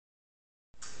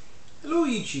Hello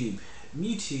YouTube,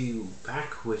 Mewtwo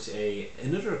back with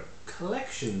another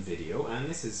collection video, and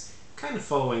this is kind of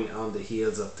following on the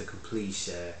heels of the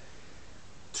complete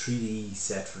 3D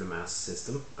set for the Master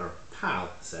System, or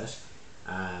PAL set,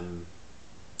 and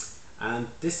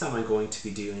this time I'm going to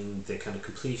be doing the kind of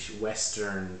complete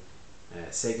Western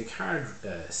Sega Card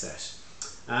set.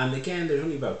 And again, there's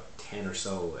only about 10 or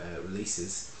so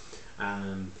releases,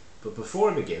 but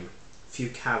before I begin, a few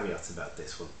caveats about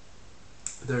this one.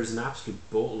 There's an absolute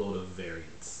boatload of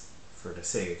variants for the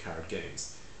Sega Card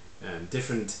games,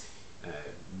 different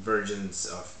versions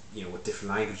of, with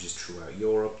different languages throughout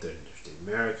Europe. There's the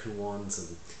American ones,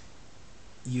 and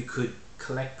you could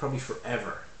collect probably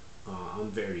forever on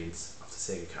variants of the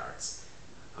Sega Cards.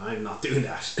 I'm not doing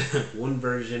that. One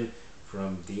version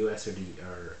from the US or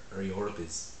Europe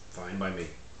is fine by me.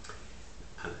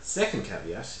 And the second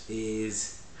caveat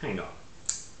is hang on,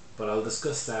 but I'll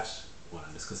discuss that when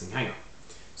I'm discussing hang on.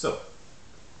 So,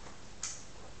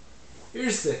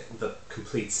 here's the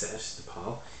complete set, the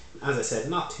PAL. As I said,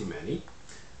 not too many.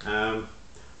 I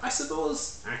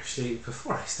suppose, actually,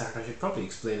 before I start, I should probably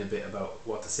explain a bit about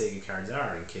what the Sega cards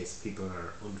are in case people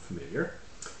are unfamiliar.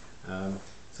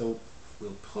 So,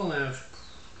 we'll pull out, I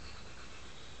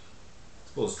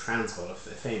suppose, Transbot, a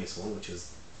famous one, which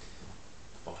is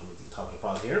bottom of the top of the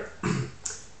PAL here.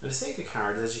 Now the Sega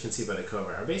cards, as you can see by the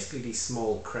cover, are basically these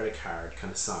small credit card kind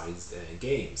of sized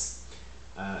games.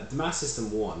 The Master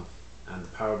System 1 and the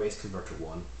Power Base Converter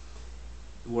 1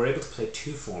 were able to play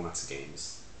two formats of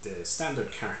games: the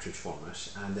standard cartridge format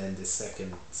and then the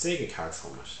second Sega card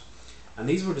format. And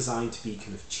these were designed to be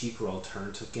kind of cheaper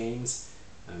alternative games.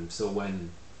 So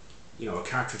when a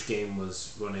cartridge game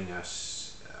was running at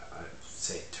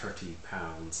say £30,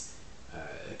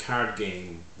 a card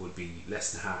game would be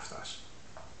less than half that.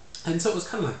 And so it was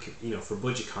kind of like, for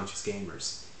budget conscious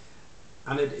gamers.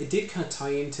 And it did kind of tie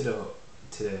into the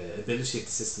ability of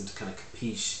the system to kind of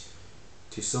compete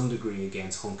to some degree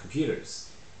against home computers.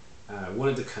 One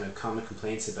of the kind of common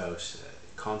complaints about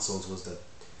consoles was that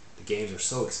the games are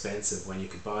so expensive when you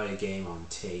could buy a game on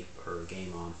tape or a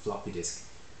game on floppy disk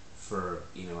for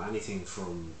anything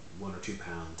from £1 or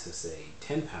 £2 to say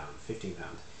 £10, £15.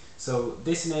 So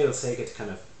this enabled Sega to kind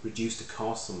of reduce the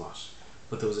cost somewhat,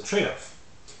 but there was a trade-off.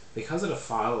 Because of the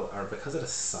file, or because of the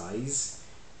size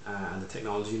and the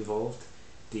technology involved,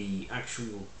 the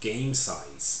actual game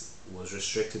size was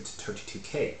restricted to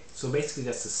 32K. So basically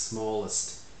that's the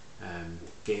smallest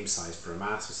game size for a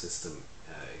Master System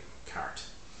cart.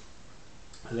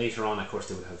 Later on, of course,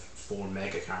 they would have 4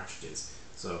 mega cartridges,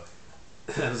 so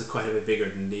that was quite a bit bigger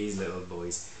than these little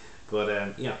boys.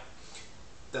 But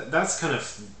that's kind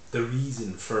of the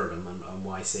reason for them and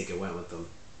why Sega went with them.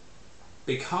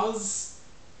 Because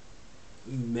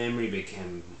memory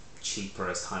became cheaper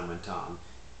as time went on,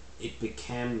 it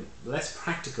became less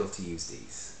practical to use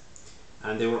these,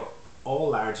 and they were all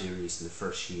largely released in the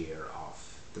first year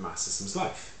of the Master System's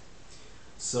life.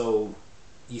 So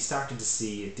you started to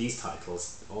see these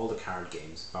titles, all the card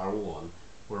games bar one,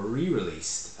 were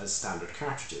re-released as standard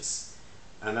cartridges,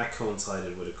 and that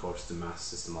coincided with, of course, the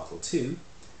Master System Model 2,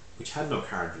 which had no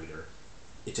card reader.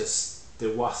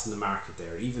 There wasn't the market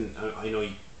there. Even I know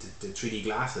the 3D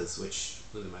glasses, which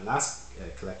was in my last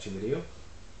collection video,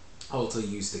 also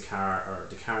used the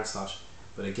card slot,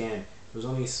 but again, there was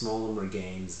only a small number of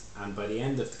games, and by the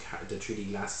end of the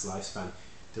 3D glasses lifespan,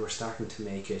 they were starting to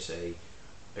make it a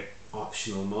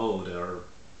optional mode, or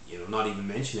not even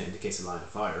mention it in the case of Line of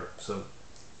Fire. So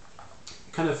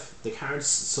kind of the cards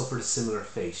suffered a similar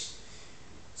fate.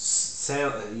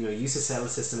 Used to sell the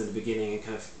system in the beginning and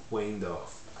kind of waned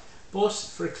off. But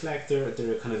for a collector,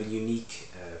 they're kind of a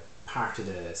unique part of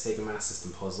the Sega Master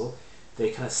System puzzle.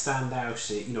 They kind of stand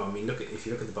out. If you look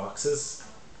at the boxes,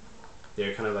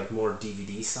 they're kind of like more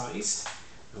DVD sized.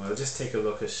 And we'll just take a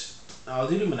look at. I'll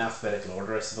do them in alphabetical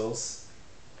order, I suppose.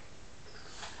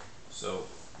 So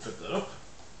flip that up.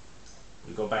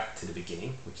 We go back to the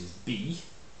beginning, which is B.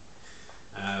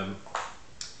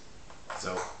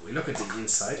 So we look at the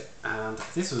inside, and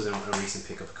this was a recent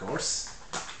pick, of course.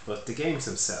 But the games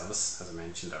themselves, as I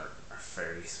mentioned, are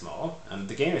fairly small, and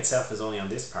the game itself is only on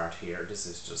this part here. This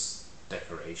is just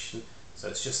decoration, so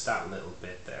it's just that little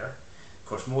bit there. Of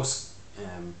course, most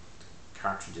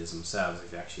cartridges themselves,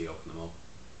 if you actually open them up,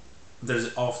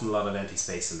 there's often a lot of empty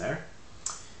space in there,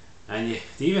 and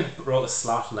they even wrote a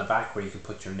slot in the back where you can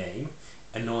put your name.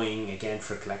 Annoying again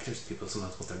for collectors, people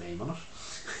sometimes put their name on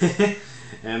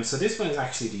it. So this one is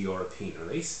actually the European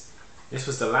release. This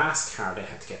was the last card I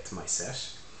had to get to my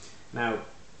set. Now,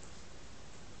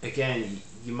 again,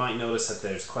 you might notice that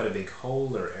there's quite a big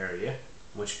holder area,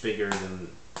 much bigger than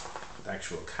the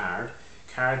actual card.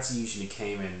 Cards usually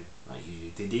came in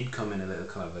They did come in a little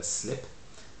kind of a slip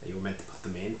that you were meant to put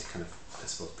them in to kind of, I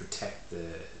suppose, protect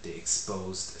the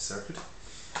exposed circuit.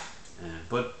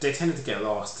 But they tended to get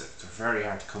lost. They're very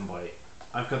hard to come by.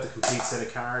 I've got the complete set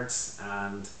of cards,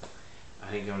 and I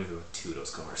think I only got 2 of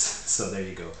those covers. So there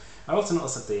you go. I also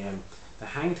noticed that the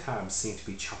hang tabs seem to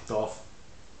be chopped off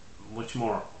much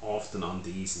more often on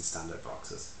these in standard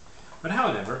boxes. But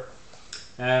however,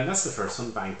 that's the first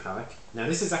one, Bang Panic. Now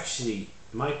this is actually,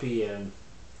 might be the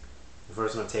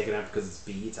first one I've taken out because it's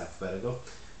B, it's alphabetical,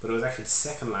 but it was actually the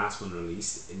second last one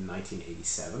released in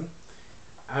 1987.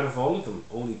 Out of all of them,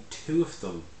 only 2 of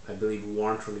them, I believe,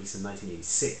 weren't released in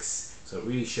 1986. So it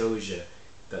really shows you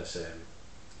that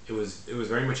it was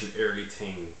very much an early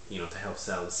thing, to help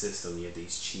sell the system. You had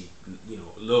these cheap,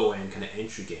 low end kind of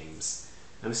entry games.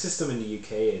 And the system in the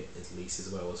UK, at least as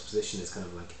well, was positioned as kind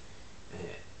of like,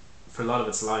 for a lot of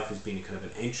its life, as being a kind of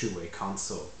an entryway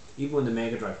console. Even when the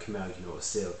Mega Drive came out, it was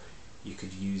still, you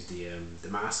could use the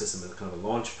Master System as a kind of a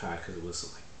launch pad, because it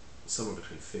was like somewhere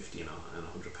between 50 and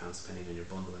 £100 depending on your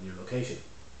bundle and your location.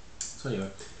 So anyway,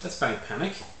 that's Bang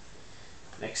Panic.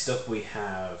 Next up we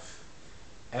have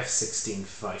F-16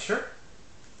 Fighter.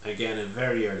 Again, a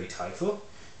very early title.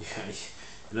 Yeah,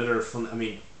 another fun. I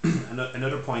mean,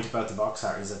 another point about the box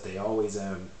art is that they always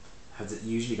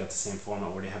usually got the same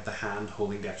format where they have the hand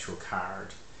holding the actual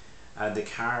card. The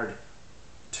card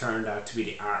turned out to be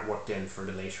the artwork then for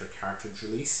the later cartridge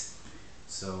release.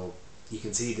 So you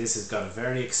can see this has got a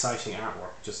very exciting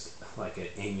artwork, just like an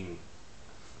aiming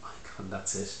icon.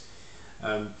 That's it.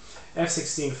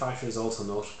 F-16 Fighter is also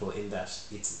notable in that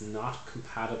it's not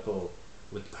compatible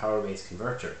with the power-based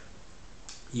converter.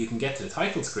 You can get to the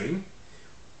title screen,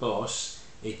 but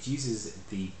it uses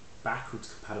the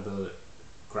backwards compatible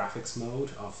graphics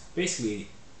mode of, basically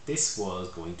this was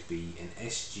going to be an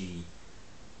SG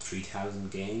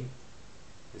 3000 game.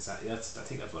 I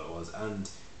think that's what it was, and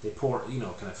they port, kind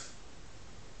of,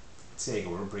 Sega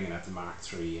were bringing out the Mark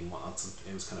III and whatnot, so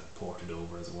it was kind of ported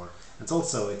over, as it were. And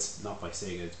it's not by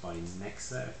Sega, it's by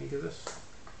Nexa, I think, is it?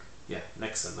 Yeah,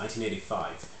 Nexa,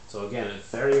 1985. So again, a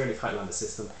very early title on the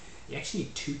system. You actually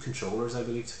need 2 controllers, I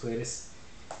believe, to play this.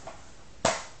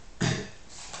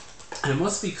 And it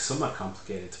must be somewhat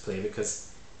complicated to play,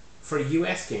 because for a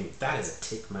US game, that is a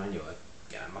thick manual.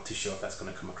 Again, I'm not too sure if that's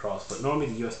going to come across, but normally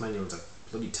the US manuals are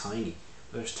bloody tiny.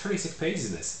 But there's 36 pages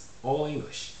in this, all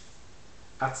English.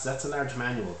 That's a large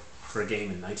manual for a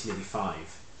game in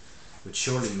 1985, which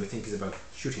surely you would think is about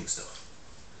shooting stuff.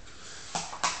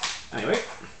 Anyway,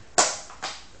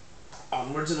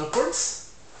 onwards and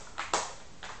upwards.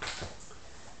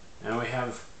 Now we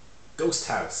have Ghost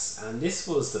House, and this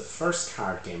was the first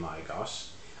card game I got.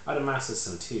 I had a Master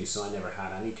System too, so I never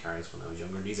had any cards when I was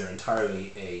younger. These are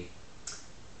entirely a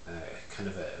kind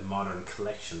of a modern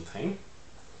collection thing.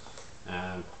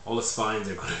 All the spines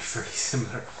are going to be very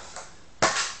similar.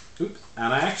 Oops.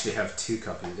 And I actually have 2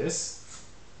 copies of this,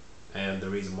 and the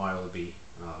reason why will be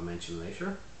I'll mention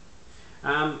later.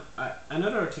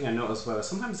 Another thing I noticed, well,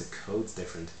 sometimes the code's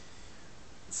different.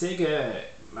 Sega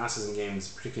Masters and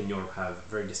games, particularly in Europe, have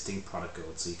very distinct product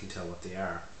codes, so you can tell what they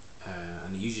are,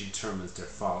 and it usually determines their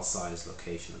file size,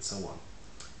 location, and so on.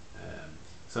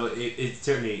 So it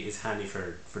certainly is handy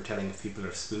for telling if people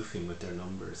are spoofing with their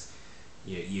numbers.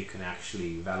 You can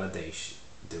actually validate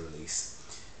the release.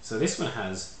 So this one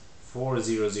has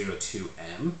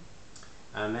 4002M,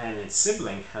 and then its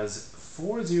sibling has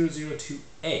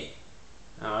 4002A.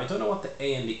 Now I don't know what the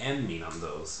A and the M mean on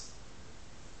those.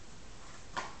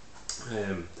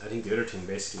 I think the other thing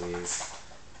basically is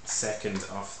second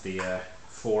of the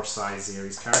 4 size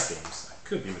series card games. I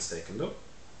could be mistaken though.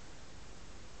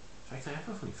 In fact, I have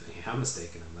a funny feeling I'm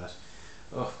mistaken on that.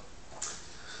 Oh,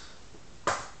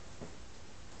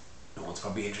 no one's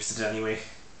probably interested anyway.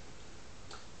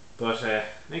 But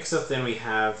next up then we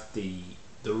have the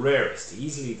rarest,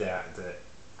 easily the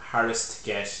hardest to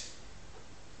get.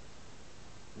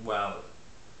 Well,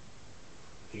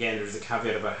 again, there's a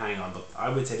caveat about hang on, but I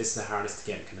would say this is the hardest to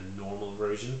get in kind of normal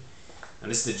version, and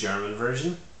this is the German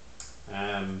version.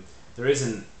 There is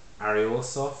an Ariol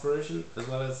soft version as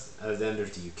well as then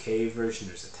there's the UK version,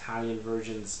 there's Italian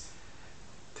versions,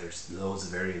 there's loads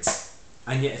of variants,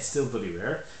 and yet it's still bloody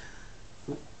rare.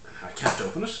 Ooh, I can't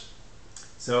open it.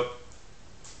 So,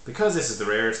 because this is the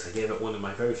rarest, I gave it one of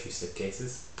my very few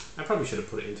slipcases. I probably should have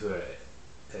put it into a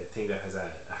thing that has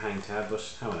a hang tab, but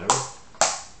however.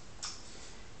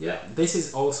 Yeah, this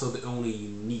is also the only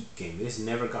unique game. This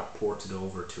never got ported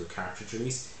over to a cartridge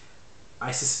release.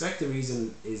 I suspect the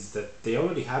reason is that they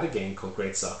already had a game called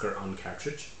Great Soccer on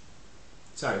cartridge.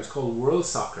 Sorry, it was called World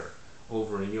Soccer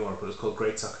over in Europe, but it was called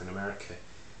Great Soccer in America.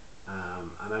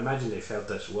 And I imagine they felt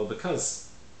that, well, because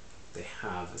they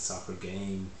have a soccer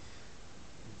game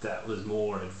that was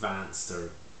more advanced,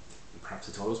 or perhaps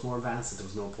they thought it was more advanced, that there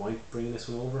was no point bringing this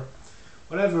one over.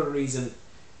 Whatever reason,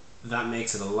 that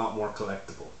makes it a lot more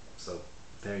collectible. So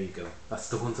there you go. That's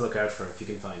the one to look out for if you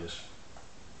can find it.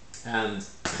 And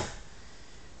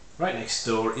right next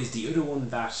door is the other one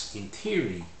that, in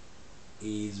theory,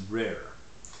 is rarer,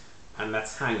 and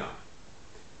that's Hang On.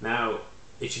 Now,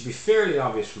 it should be fairly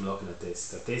obvious from looking at this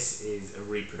that this is a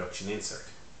reproduction insert,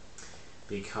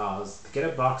 because to get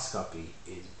a box copy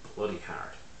is bloody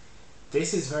hard.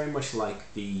 This is very much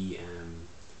like the,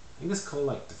 I think it's called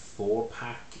like the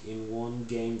 4-pack in one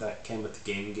game that came with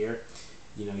the Game Gear.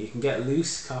 You know, you can get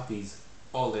loose copies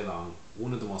all day long,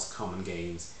 one of the most common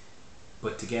games,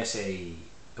 but to get a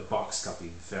box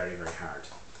copy, very, very hard.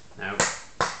 Now,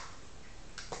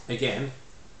 again,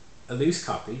 a loose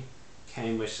copy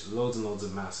came with loads and loads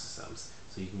of Master Systems,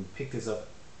 so you can pick this up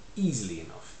easily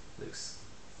enough loose.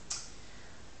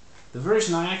 The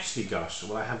version I actually got,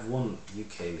 well, I have one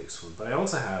UK loose one, but I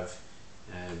also have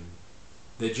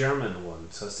the German one,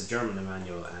 so it's the German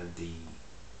manual and the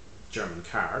German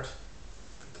card.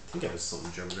 I think it has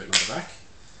something German written on the back.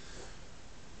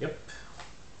 Yep,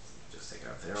 just take it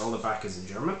out there, all the back is in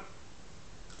German.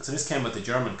 So this came with the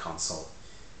German console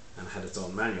and had its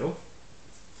own manual.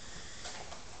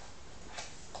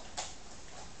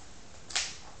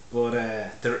 But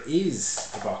there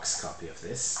is a box copy of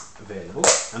this available,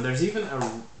 and there's even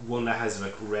one that has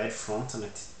like red front on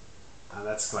it, and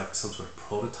that's like some sort of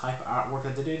prototype artwork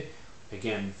that they did.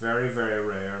 Again, very, very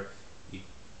rare. You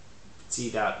see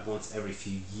that once every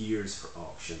few years for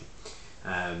auction.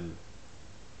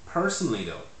 Personally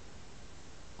though,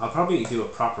 I'll probably do a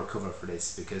proper cover for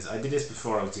this, because I did this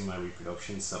before I was doing my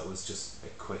reproduction, so it was just a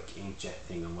quick inkjet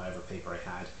thing on whatever paper I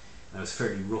had, and it was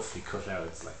fairly roughly cut out.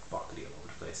 It's like bockety all over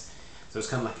the place, so it's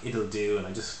kind of like it'll do. And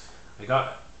I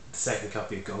got the second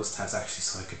copy of Ghost House actually,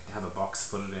 so I could have a box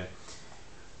to put it in.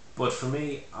 But for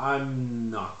me,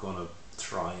 I'm not gonna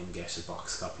try and get a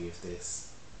box copy of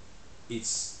this.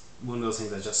 It's one of those things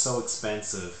that's just so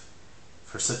expensive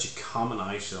for such a common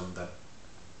item that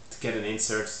to get an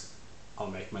insert, I'll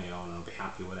make my own and I'll be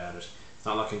happy without it. It's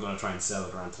not like I'm going to try and sell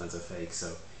it around as a fake.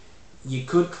 So you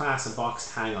could class a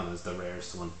boxed Hang On as the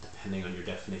rarest one, depending on your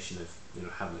definition of, you know,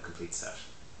 having a complete set.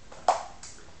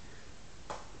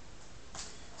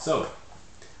 So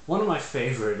one of my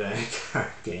favourite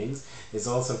card games is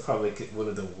also probably one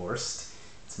of the worst.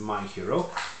 It's My Hero.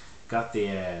 Got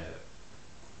the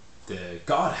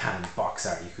God Hand box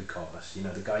art, you could call it. You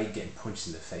know, the guy getting punched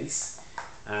in the face.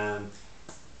 I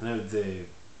know the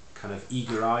kind of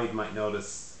eager-eyed might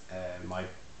notice my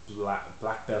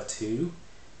Black Belt 2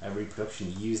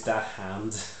 reproduction used that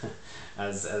hand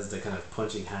as the kind of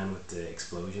punching hand with the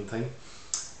explosion thing.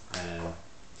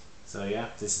 So yeah,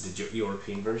 this is the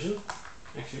European version.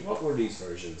 Actually, what were these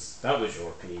versions? That was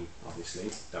European, obviously.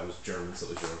 That was German, so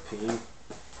it was European.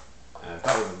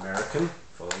 That was American,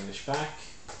 full English back.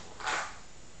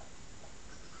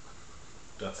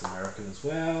 That's American as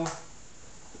well.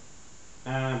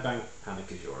 And Bank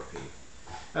Panic is European.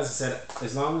 As I said,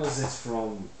 as long as it's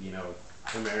from, you know,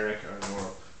 America or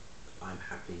Europe, I'm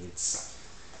happy.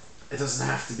 It doesn't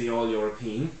have to be all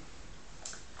European.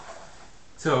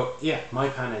 So yeah, My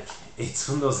Panic. It's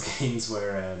one of those games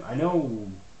where I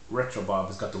know Retro Bob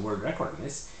has got the world record in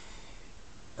this.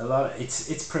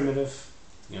 It's primitive.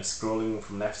 You know, scrolling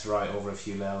from left to right over a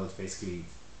few levels, basically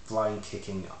flying,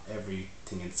 kicking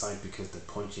everything in sight, because the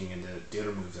punching and the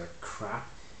other moves are crap.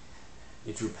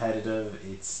 It's repetitive.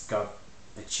 It's got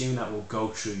a tune that will go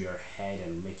through your head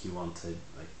and make you want to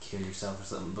like kill yourself or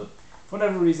something. But for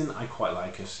whatever reason, I quite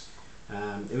like it.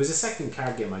 It was a second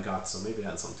card game I got, so maybe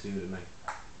that had something to do with it, and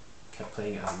I kept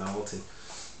playing it as a novelty.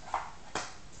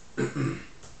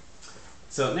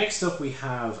 So next up we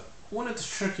have one of the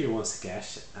trickier ones to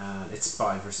get, and it's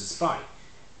Spy vs. Spy.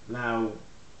 Now,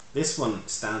 this one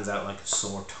stands out like a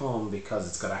sore thumb because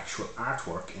it's got actual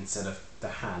artwork instead of the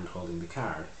hand holding the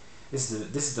card. This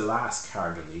is the last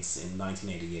card release in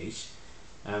 1988.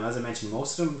 As I mentioned,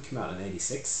 most of them came out in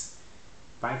 86.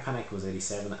 Bank Panic was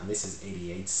 87, and this is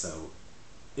 88. So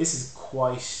this is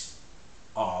quite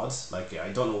odd. Like,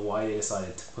 I don't know why they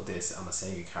decided to put this on a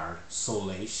Sega card so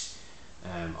late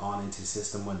on into the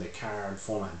system, when the card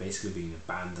format had basically been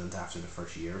abandoned after the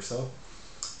first year or so.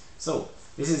 So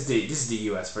this is the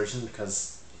US version,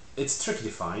 because it's tricky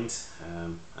to find,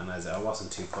 and as I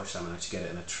wasn't too pushed, I managed to get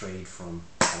it in a trade from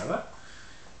Canada,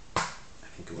 I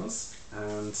think it was.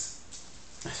 And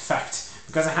in fact,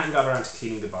 because I hadn't got around to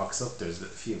cleaning the box up, there's a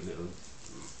few little,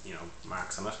 you know,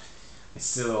 marks on it. It's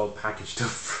still all packaged up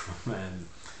from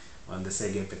when the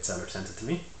Sega bit seller sent it to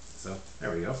me. So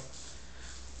there we go.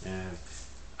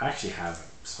 I actually have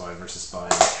Spy vs Spy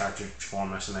in cartridge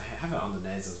format, and I have it on the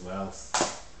NES as well.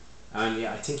 And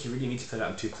yeah, I think you really need to play that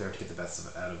in 2-player to get the best of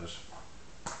it, out of it.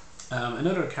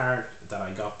 Another card that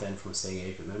I got then from a Sega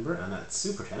 8-bit member, and that's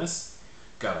Super Tennis.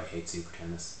 God, I hate Super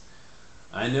Tennis.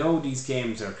 I know these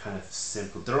games are kind of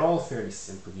simple. They're all fairly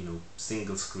simple, you know,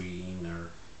 single screen, or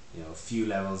you know, a few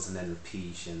levels and then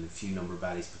repeat, and a few number of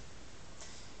baddies.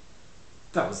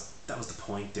 But that was the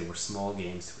point. They were small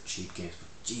games, they were cheap games. But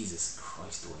Jesus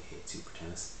Christ, do I hate Super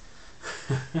Tennis!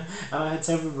 And I had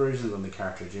several versions on the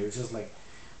cartridge. It was just like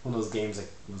one of those games that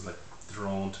was like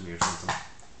thrown to me or something.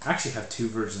 I actually have 2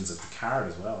 versions of the card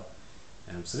as well.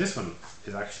 So this one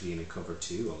is actually in a cover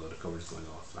too, although the cover is going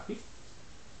all flappy.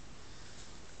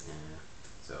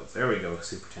 So there we go,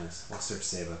 Super Tennis. What's there to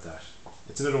say about that?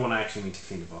 It's another one I actually need to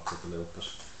clean the box up a little bit.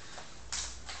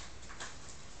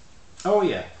 Oh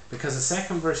yeah, because the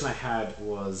second version I had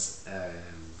was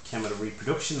came with a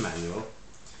reproduction manual,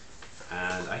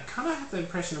 and I kind of had the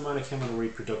impression it might have came with a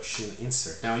reproduction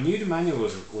insert. Now I knew the manual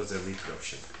was a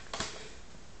reproduction,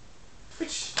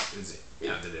 which is, you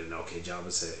know, did an okay job.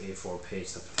 It's a A4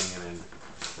 page type of thing, and then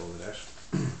roll it out.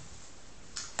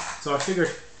 So I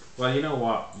figured, well, you know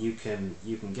what, you can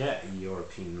get a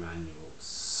European manual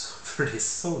for this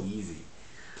so easy.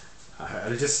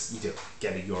 I'll just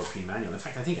get a European manual. In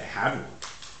fact, I think I had one.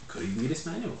 It could even be this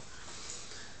manual.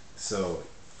 So,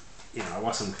 you know, I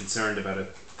wasn't concerned about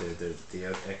it,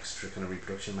 the extra kind of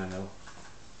reproduction manual.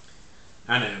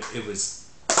 And it was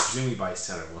presumably by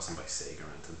Seller, it wasn't by Sega or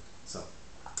anything. So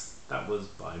that was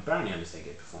by Barney on the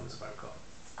Sega Performance, if I recall.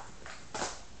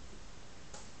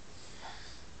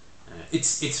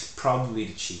 It's probably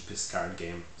the cheapest card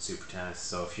game, Super Tennis.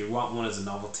 So if you want one as a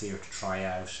novelty or to try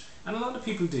out, and a lot of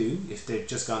people do, if they've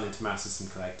just gone into Master System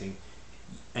collecting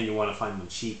and you want to find one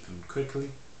cheap and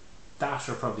quickly, that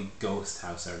or probably Ghost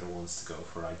House are the ones to go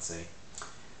for, I'd say.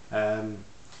 Then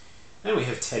we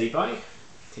have Teddy Boy,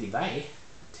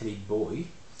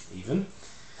 even.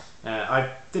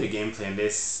 I did a gameplay on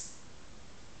this,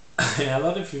 and a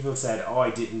lot of people said, oh, I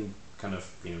didn't kind of,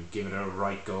 you know, give it a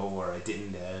right go, or I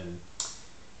didn't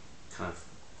kind of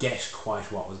get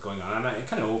quite what was going on. And I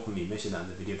kind of openly mentioned that in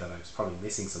the video, that I was probably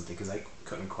missing something because I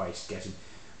couldn't quite get it.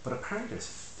 But apparently there's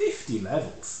 50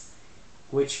 levels,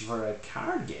 which for a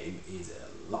card game is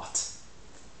a lot.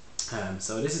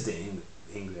 So this is the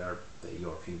the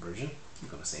European version. I'm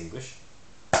going to say English.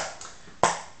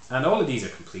 And all of these are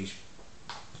complete.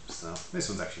 So this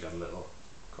one's actually got a little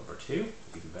cover too,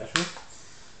 even better.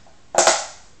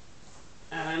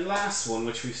 And last one,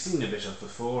 which we've seen a bit of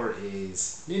before,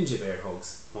 is Ninja Bear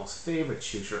Hug's most favourite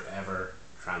shooter ever,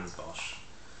 Transbot.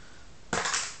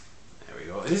 There we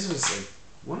go. This was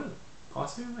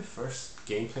possibly my first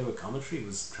gameplay with commentary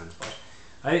was Transbot.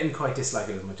 I didn't quite dislike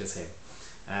it as much as him.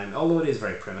 And although it is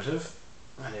very primitive,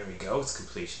 and there we go, it's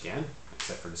complete again,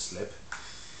 except for the slip.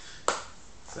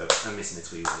 So I'm missing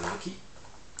its wee monkey.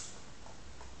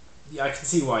 Yeah, I can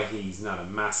see why he's not a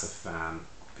massive fan.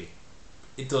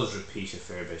 It does repeat a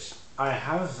fair bit. I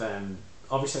have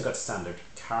obviously I got the standard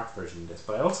cart version of this,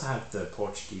 but I also have the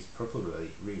Portuguese purple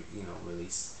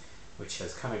release, which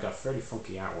has kind of got fairly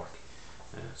funky artwork.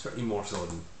 Certainly more so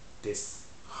than this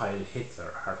Heil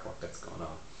Hitler artwork that's going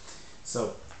on.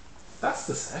 So that's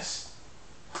the set.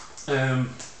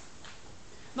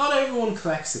 Not everyone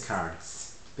collects the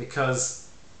cards, because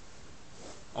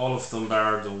all of them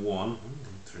bar the 1, 2,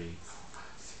 3, 4,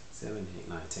 5, 6, 7, 8,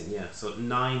 9, 10, yeah. So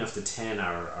 9 of the 10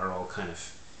 are all kind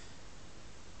of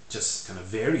just kind of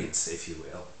variants, if you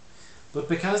will. But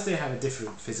because they have a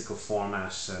different physical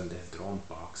format and they have their own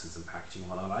boxes and packaging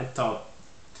and whatnot, I thought,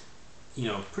 you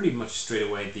know, pretty much straight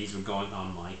away these were going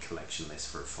on my collection list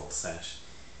for a full set.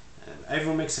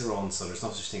 Everyone makes their own, so there's no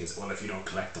such thing as, well, if you don't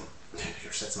collect them,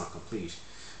 your set's not complete.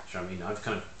 Sure, I mean, I've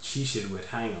kind of cheated with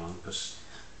Hang On, but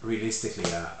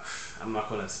realistically, I'm not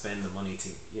going to spend the money to,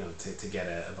 you know, to get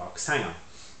a box Hang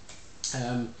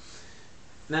On.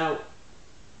 Now,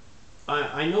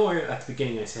 I know at the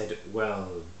beginning I said, well,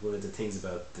 one of the things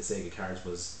about the Sega cards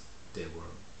was they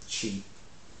were cheap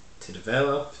to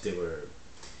develop, they were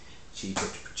cheaper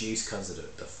to produce because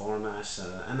of the format,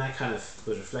 and that kind of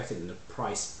was reflected in the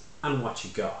price and what you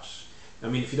got. I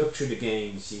mean, if you look through the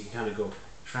games, you can kind of go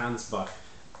Transbot,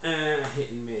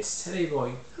 hit and miss. Teddy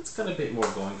Boy, that's got a bit more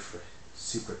going for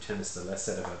Super Tennis. The less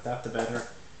said about that, the better.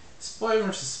 Spy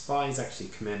vs Spy is actually a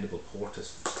commendable port of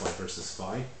Spy vs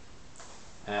Spy.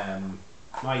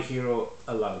 My Hero,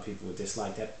 a lot of people would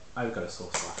dislike that. I've got a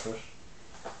soft spot for it.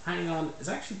 Hang On is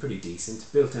actually pretty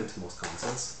decent, built into most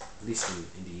consoles, at least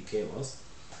in the UK it was.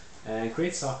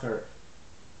 Great Soccer,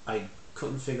 I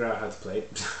couldn't figure out how to play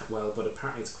it well, but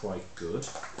apparently it's quite good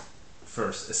for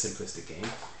a simplistic game.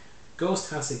 Ghost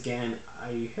House, again,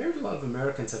 I heard a lot of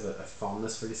Americans have a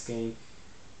fondness for this game.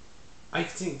 I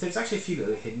think there's actually a few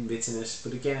little hidden bits in it,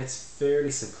 but again, it's fairly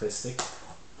simplistic.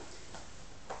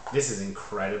 This is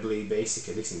incredibly basic,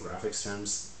 at least in graphics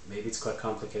terms. Maybe it's quite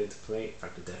complicated to play. In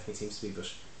fact, it definitely seems to be,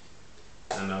 but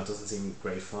I don't know, it doesn't seem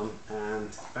great fun. And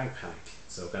Bank Panic,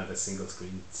 so kind of a single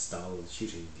screen style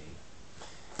shooting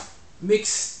game.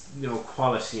 Mixed,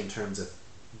 quality in terms of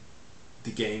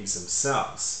the games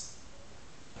themselves,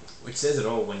 which says it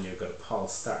all when you've got a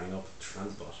pulse starting up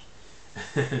Transbot.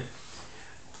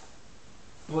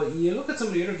 Well, you look at some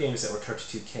of the other games that were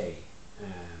 32K,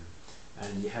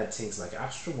 and you had things like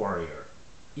Astro Warrior,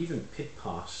 even Pit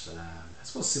Pot, I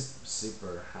suppose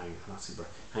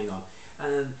Hang On,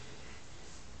 and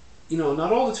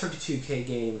not all the 32K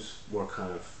games were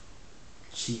kind of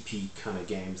cheapy kind of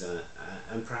games,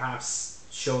 and perhaps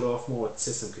showed off more what the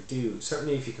system could do.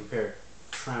 Certainly, if you compare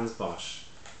Transbot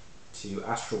to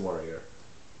Astro Warrior,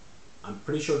 I'm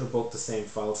pretty sure they're both the same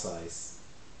file size,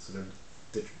 so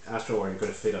the Astro Warrior could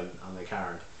have fit on the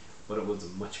card, but it was a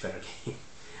much better game,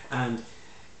 and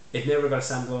it never got a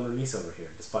standalone release over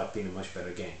here, despite being a much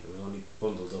better game. It was only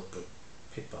bundled up with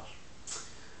Pitbot.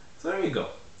 So there you go.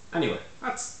 Anyway,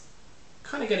 that's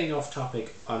kind of getting off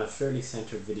topic on a fairly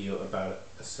centered video about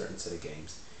a certain set of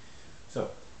games.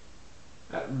 So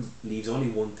that leaves only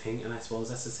one thing, and I suppose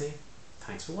that's to say,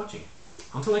 thanks for watching.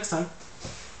 Until next time.